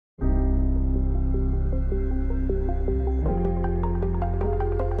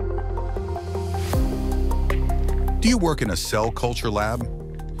Do you work in a cell culture lab?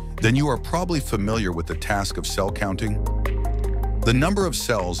 Then you are probably familiar with the task of cell counting. The number of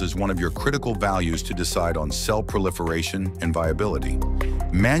cells is one of your critical values to decide on cell proliferation and viability.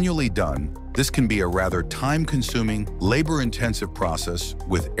 Manually done, this can be a rather time-consuming, labor-intensive process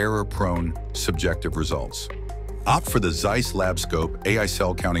with error-prone, subjective results. Opt for the ZEISS Labscope AI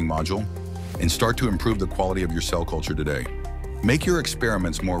cell counting module and start to improve the quality of your cell culture today. Make your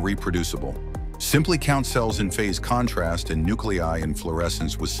experiments more reproducible. Simply count cells in phase contrast and nuclei in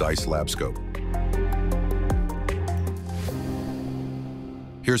fluorescence with ZEISS Labscope.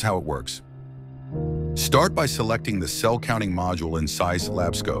 Here's how it works. Start by selecting the cell counting module in ZEISS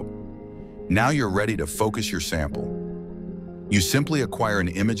Labscope. Now you're ready to focus your sample. You simply acquire an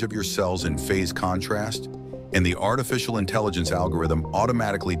image of your cells in phase contrast, and the artificial intelligence algorithm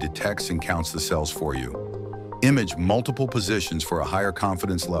automatically detects and counts the cells for you. Image multiple positions for a higher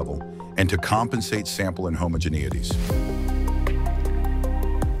confidence level and to compensate sample inhomogeneities.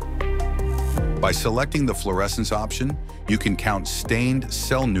 By selecting the fluorescence option, you can count stained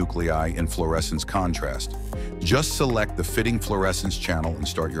cell nuclei in fluorescence contrast. Just select the fitting fluorescence channel and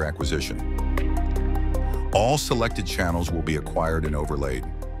start your acquisition. All selected channels will be acquired and overlaid.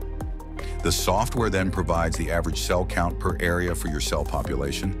 The software then provides the average cell count per area for your cell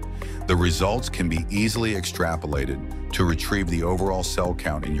population. The results can be easily extrapolated to retrieve the overall cell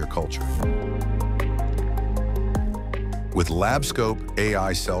count in your culture. With Labscope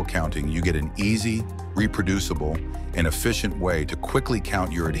AI cell counting, you get an easy, reproducible, and efficient way to quickly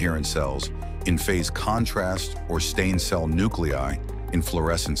count your adherent cells in phase contrast or stained cell nuclei in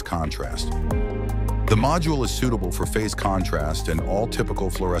fluorescence contrast. The module is suitable for phase contrast and all typical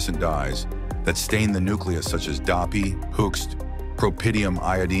fluorescent dyes that stain the nucleus, such as DAPI, Hoechst, Propidium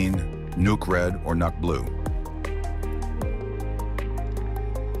Iodide, Nuc Red, or Nuc Blue.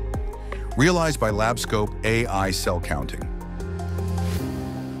 Realized by Labscope AI cell counting.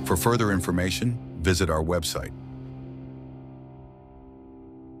 For further information, visit our website.